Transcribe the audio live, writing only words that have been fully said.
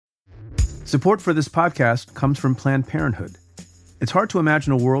Support for this podcast comes from Planned Parenthood. It's hard to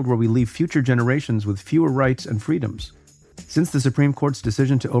imagine a world where we leave future generations with fewer rights and freedoms. Since the Supreme Court's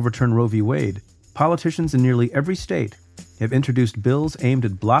decision to overturn Roe v. Wade, politicians in nearly every state have introduced bills aimed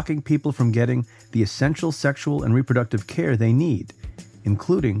at blocking people from getting the essential sexual and reproductive care they need,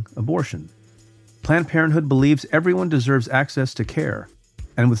 including abortion. Planned Parenthood believes everyone deserves access to care,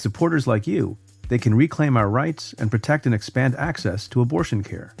 and with supporters like you, they can reclaim our rights and protect and expand access to abortion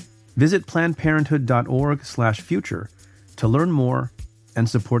care. Visit plannedparenthood.org/future to learn more and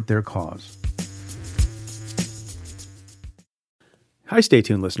support their cause. Hi, Stay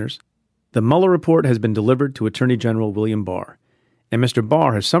Tuned listeners. The Mueller report has been delivered to Attorney General William Barr, and Mr.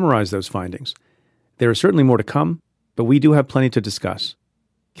 Barr has summarized those findings. There is certainly more to come, but we do have plenty to discuss.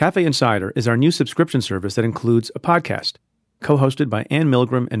 Cafe Insider is our new subscription service that includes a podcast, co-hosted by Ann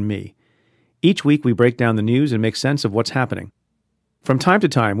Milgram and me. Each week we break down the news and make sense of what's happening. From time to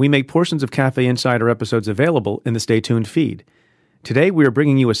time, we make portions of Cafe Insider episodes available in the Stay Tuned feed. Today, we are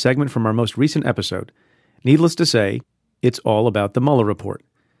bringing you a segment from our most recent episode. Needless to say, it's all about the Mueller report.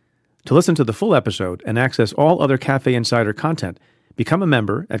 To listen to the full episode and access all other Cafe Insider content, become a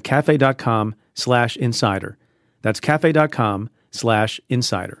member at cafe.com/insider. That's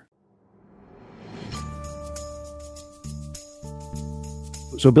cafe.com/insider.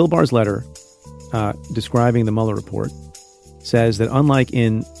 So Bill Barr's letter describing the Mueller report says that unlike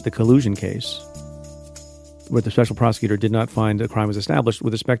in the collusion case, where the special prosecutor did not find a crime was established,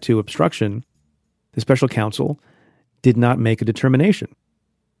 with respect to obstruction, the special counsel did not make a determination,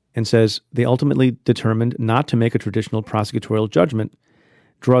 and says they ultimately determined not to make a traditional prosecutorial judgment,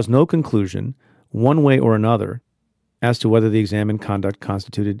 draws no conclusion one way or another as to whether the examined conduct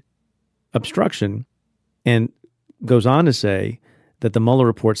constituted obstruction, and goes on to say that the Mueller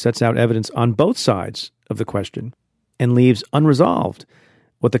report sets out evidence on both sides of the question and leaves unresolved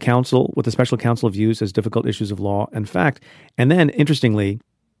what the special counsel views as difficult issues of law and fact. And then, interestingly,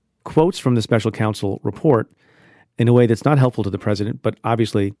 quotes from the special counsel report in a way that's not helpful to the president, but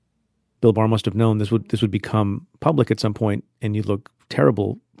obviously Bill Barr must have known this would become public at some point, and you'd look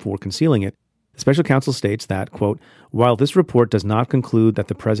terrible for concealing it. The special counsel states that, quote, while this report does not conclude that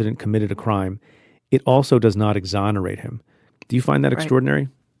the president committed a crime, it also does not exonerate him. Do you find that extraordinary?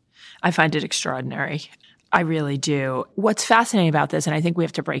 I find it extraordinary. I really do. What's fascinating about this, and I think we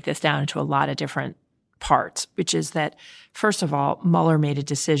have to break this down into a lot of different parts, which is that, first of all, Mueller made a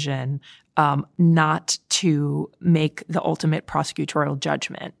decision not to make the ultimate prosecutorial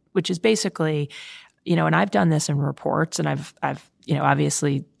judgment, which is basically, and I've done this in reports, and I've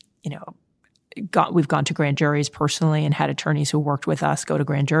obviously, we've gone to grand juries personally and had attorneys who worked with us go to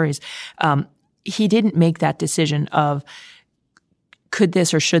grand juries. He didn't make that decision of could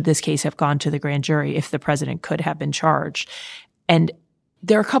this or should this case have gone to the grand jury if the president could have been charged. And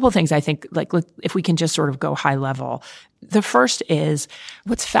there are a couple of things I think, like, if we can just sort of go high level. The first is,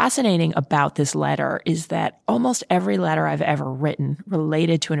 what's fascinating about this letter is that almost every letter I've ever written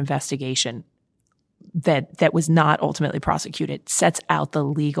related to an investigation that was not ultimately prosecuted sets out the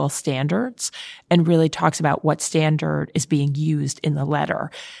legal standards and really talks about what standard is being used in the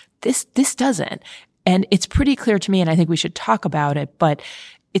letter. This doesn't. And it's pretty clear to me, and I think we should talk about it, but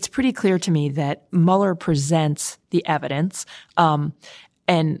it's pretty clear to me that Mueller presents the evidence,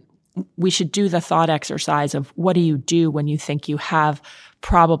 and we should do the thought exercise of what do you do when you think you have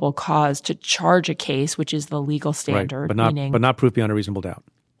probable cause to charge a case, which is the legal standard. Right, but not proof beyond a reasonable doubt.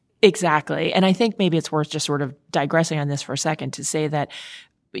 Exactly. And I think maybe it's worth just sort of digressing on this for a second to say that,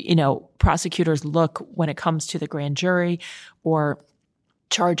 prosecutors look when it comes to the grand jury or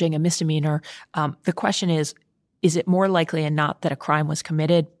charging a misdemeanor, the question is it more likely than not that a crime was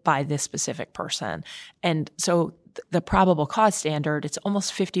committed by this specific person? And so the probable cause standard, it's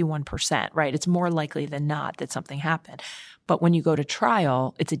almost 51%, right? It's more likely than not that something happened. But when you go to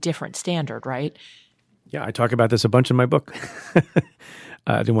trial, it's a different standard, right? Yeah, I talk about this a bunch in my book.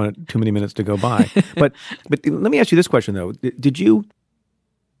 I didn't want too many minutes to go by. But let me ask you this question, though. Did you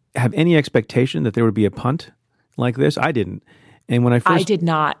have any expectation that there would be a punt like this? I didn't. And when I did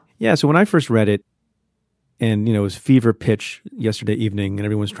not. Yeah, so when I first read it, and it was fever pitch yesterday evening, and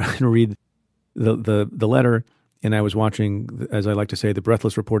everyone's trying to read the letter, and I was watching, as I like to say, the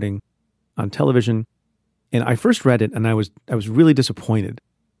breathless reporting on television. And I first read it, and I was really disappointed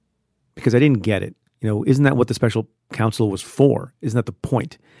because I didn't get it. Isn't that what the special counsel was for? Isn't that the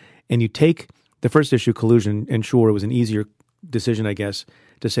point? And you take the first issue, collusion, and sure, it was an easier decision, I guess,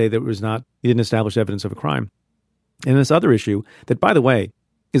 to say that you didn't establish evidence of a crime. And this other issue that, by the way,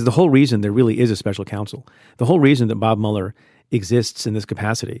 is the whole reason there really is a special counsel. The whole reason that Bob Mueller exists in this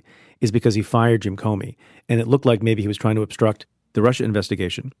capacity is because he fired Jim Comey. And it looked like maybe he was trying to obstruct the Russia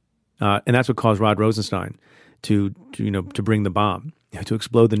investigation. And that's what caused Rod Rosenstein to bring the bomb, to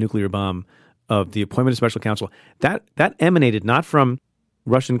explode the nuclear bomb of the appointment of special counsel. That emanated not from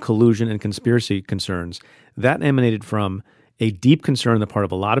Russian collusion and conspiracy concerns. That emanated from a deep concern on the part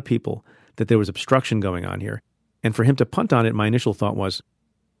of a lot of people that there was obstruction going on here. And for him to punt on it, my initial thought was,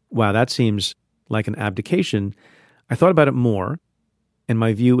 wow, that seems like an abdication. I thought about it more, and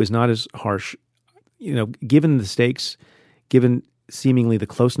my view is not as harsh. Given the stakes, given seemingly the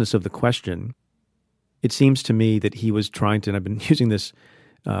closeness of the question, it seems to me that he was trying to, and I've been using this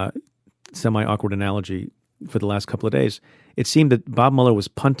semi-awkward analogy for the last couple of days, it seemed that Bob Mueller was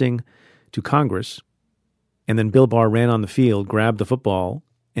punting to Congress, and then Bill Barr ran on the field, grabbed the football,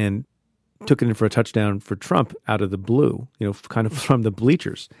 and took it in for a touchdown for Trump out of the blue, kind of from the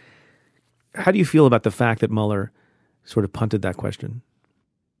bleachers. How do you feel about the fact that Mueller sort of punted that question?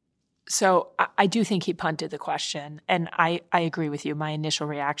 So I do think he punted the question, and I agree with you. My initial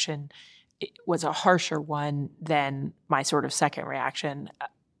reaction was a harsher one than my sort of second reaction.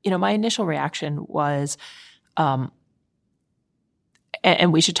 My initial reaction was, and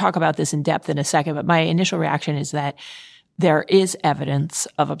we should talk about this in depth in a second, but my initial reaction is that there is evidence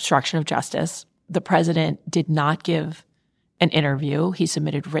of obstruction of justice. The president did not give an interview. He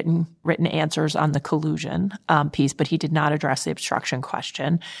submitted written answers on the collusion piece, but he did not address the obstruction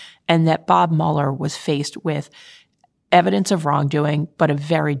question. And that Bob Mueller was faced with evidence of wrongdoing, but a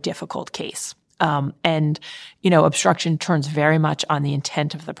very difficult case. Obstruction turns very much on the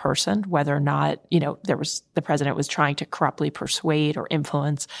intent of the person, whether or not, the president was trying to corruptly persuade or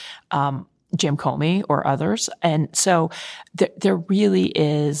influence Jim Comey or others. And so there really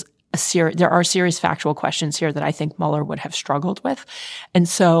is there are serious factual questions here that I think Mueller would have struggled with. And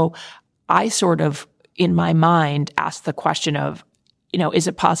so I sort of, in my mind, asked the question of, is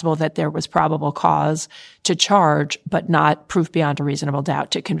it possible that there was probable cause to charge, but not proof beyond a reasonable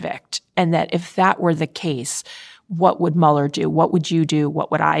doubt to convict? And that if that were the case, what would Mueller do? What would you do? What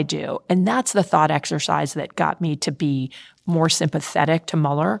would I do? And that's the thought exercise that got me to be more sympathetic to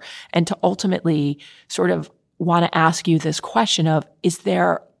Mueller and to ultimately sort of want to ask you this question of, is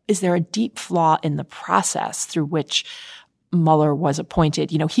there a deep flaw in the process through which Mueller was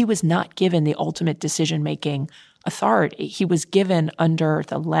appointed? He was not given the ultimate decision-making authority. He was given under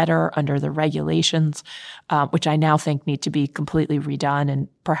the letter, under the regulations, which I now think need to be completely redone, and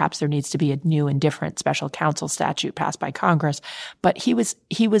perhaps there needs to be a new and different special counsel statute passed by Congress. But he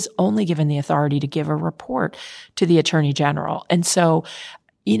was only given the authority to give a report to the Attorney General. And so,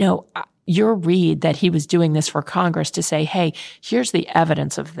 your read that he was doing this for Congress to say, hey, here's the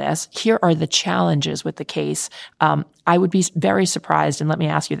evidence of this. Here are the challenges with the case. I would be very surprised, and let me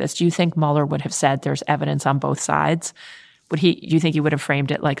ask you this. Do you think Mueller would have said there's evidence on both sides? Do you think he would have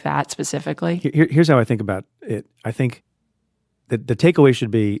framed it like that specifically? Here's how I think about it. I think that the takeaway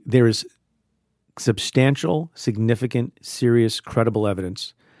should be there is substantial, significant, serious, credible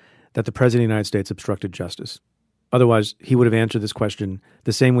evidence that the President of the United States obstructed justice. Otherwise, he would have answered this question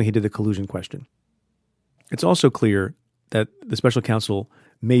the same way he did the collusion question. It's also clear that the special counsel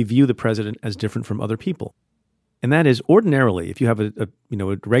may view the president as different from other people. And that is, ordinarily, if you have a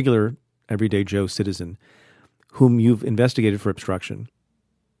regular, everyday Joe citizen whom you've investigated for obstruction,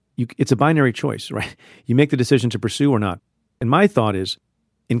 it's a binary choice, right? You make the decision to pursue or not. And my thought is,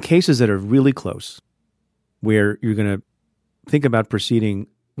 in cases that are really close, where you're going to think about proceeding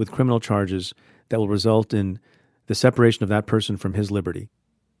with criminal charges that will result in the separation of that person from his liberty,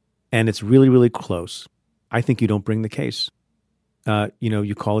 and it's really, really close, I think you don't bring the case.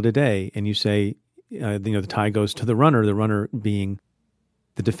 You call it a day, and you say, the tie goes to the runner being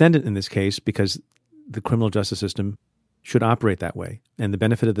the defendant in this case, because the criminal justice system should operate that way. And the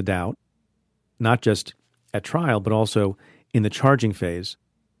benefit of the doubt, not just at trial, but also in the charging phase,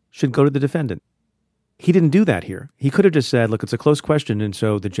 should go to the defendant. He didn't do that here. He could have just said, look, it's a close question, and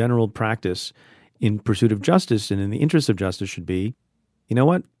so the general practice in pursuit of justice and in the interest of justice should be, you know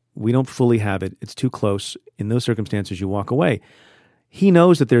what? We don't fully have it. It's too close. In those circumstances, you walk away. He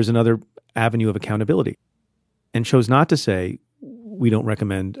knows that there's another avenue of accountability and chose not to say, we don't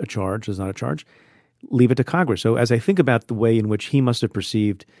recommend a charge. There's not a charge. Leave it to Congress. So as I think about the way in which he must have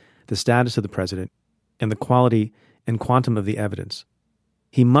perceived the status of the president and the quality and quantum of the evidence,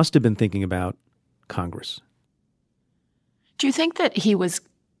 he must have been thinking about Congress. Do you think that he was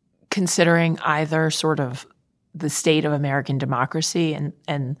considering either sort of the state of American democracy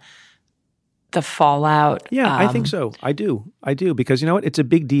and the fallout? Yeah, I think so. I do. Because you know what? It's a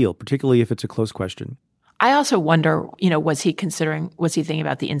big deal, particularly if it's a close question. I also wonder, was he thinking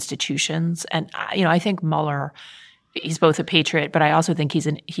about the institutions? And, I think Mueller, he's both a patriot, but I also think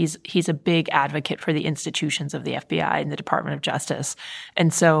he's a big advocate for the institutions of the FBI and the Department of Justice.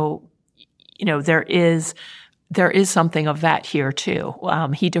 And so, there is something of that here too.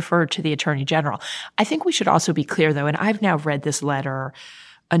 He deferred to the Attorney General. I think we should also be clear, though, and I've now read this letter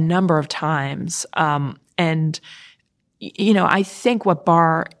a number of times, and I think what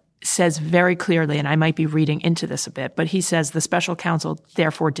Barr says very clearly, and I might be reading into this a bit, but he says the special counsel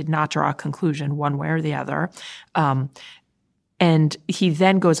therefore did not draw a conclusion one way or the other. And he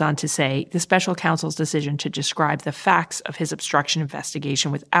then goes on to say the special counsel's decision to describe the facts of his obstruction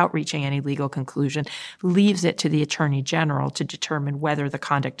investigation without reaching any legal conclusion leaves it to the Attorney General to determine whether the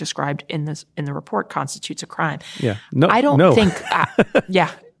conduct described in the report constitutes a crime. Yeah. No, I don't think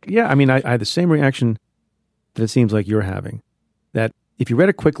yeah. Yeah, I mean, I had the same reaction that it seems like you're having. That if you read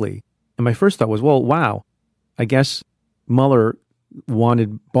it quickly, and my first thought was, well, wow, I guess Mueller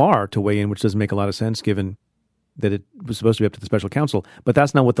wanted Barr to weigh in, which doesn't make a lot of sense given that it was supposed to be up to the special counsel. But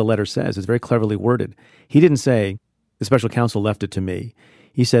that's not what the letter says. It's very cleverly worded. He didn't say the special counsel left it to me.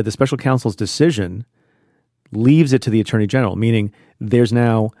 He said the special counsel's decision leaves it to the Attorney General, meaning there's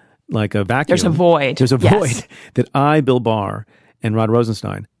now like a vacuum. There's a void. There's a void that I, Bill Barr, and Rod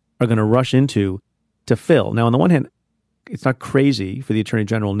Rosenstein are going to rush into to fill. Now, on the one hand, it's not crazy for the Attorney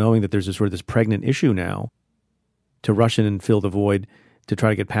General, knowing that there's this pregnant issue now, to rush in and fill the void to try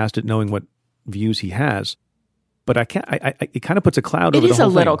to get past it, knowing what views he has. But it kind of puts a cloud over the whole thing. It is a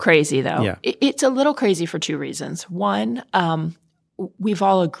little crazy, though. Yeah. It's a little crazy for two reasons. One, we've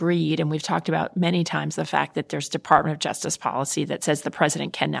all agreed, and we've talked about many times the fact that there's Department of Justice policy that says the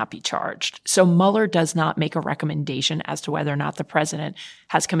president cannot be charged. So Mueller does not make a recommendation as to whether or not the president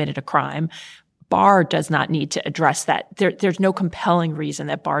has committed a crime. Barr does not need to address that. There's no compelling reason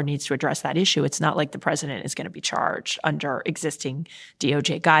that Barr needs to address that issue. It's not like the president is going to be charged under existing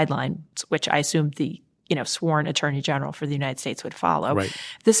DOJ guidelines, which I assume the sworn Attorney General for the United States would follow. Right.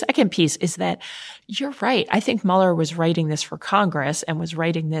 The second piece is that you're right. I think Mueller was writing this for Congress and was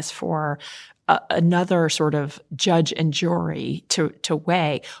writing this for another sort of judge and jury to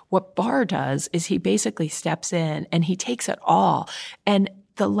weigh. What Barr does is he basically steps in and he takes it all. And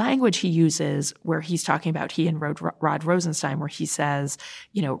the language he uses where he's talking about he and Rod Rosenstein, where he says,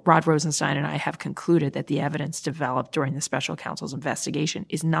 Rod Rosenstein and I have concluded that the evidence developed during the special counsel's investigation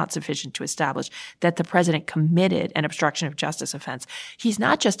is not sufficient to establish that the president committed an obstruction of justice offense. He's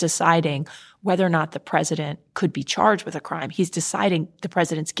not just deciding whether or not the president could be charged with a crime. He's deciding the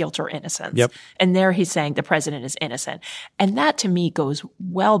president's guilt or innocence. Yep. And there he's saying the president is innocent. And that to me goes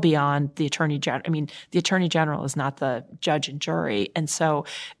well beyond the Attorney General. I mean, the Attorney General is not the judge and jury. And so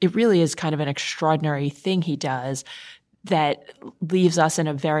it really is kind of an extraordinary thing he does that leaves us in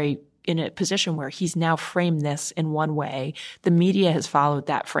a position where he's now framed this in one way. The media has followed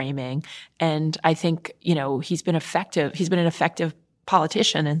that framing. And I think, he's been effective. He's been an effective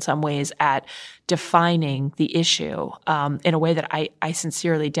politician in some ways at defining the issue in a way that I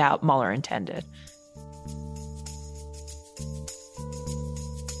sincerely doubt Mueller intended.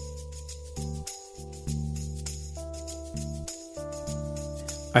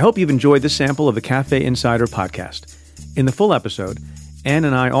 I hope you've enjoyed this sample of the Cafe Insider podcast. In the full episode, Ann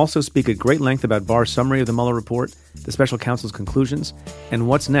and I also speak at great length about Barr's summary of the Mueller report, the special counsel's conclusions, and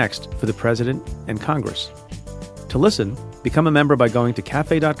what's next for the president and Congress. To listen, become a member by going to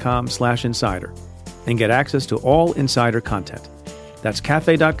cafe.com/insider and get access to all insider content. That's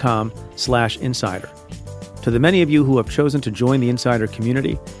cafe.com/insider. To the many of you who have chosen to join the insider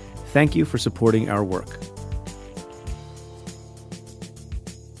community, thank you for supporting our work.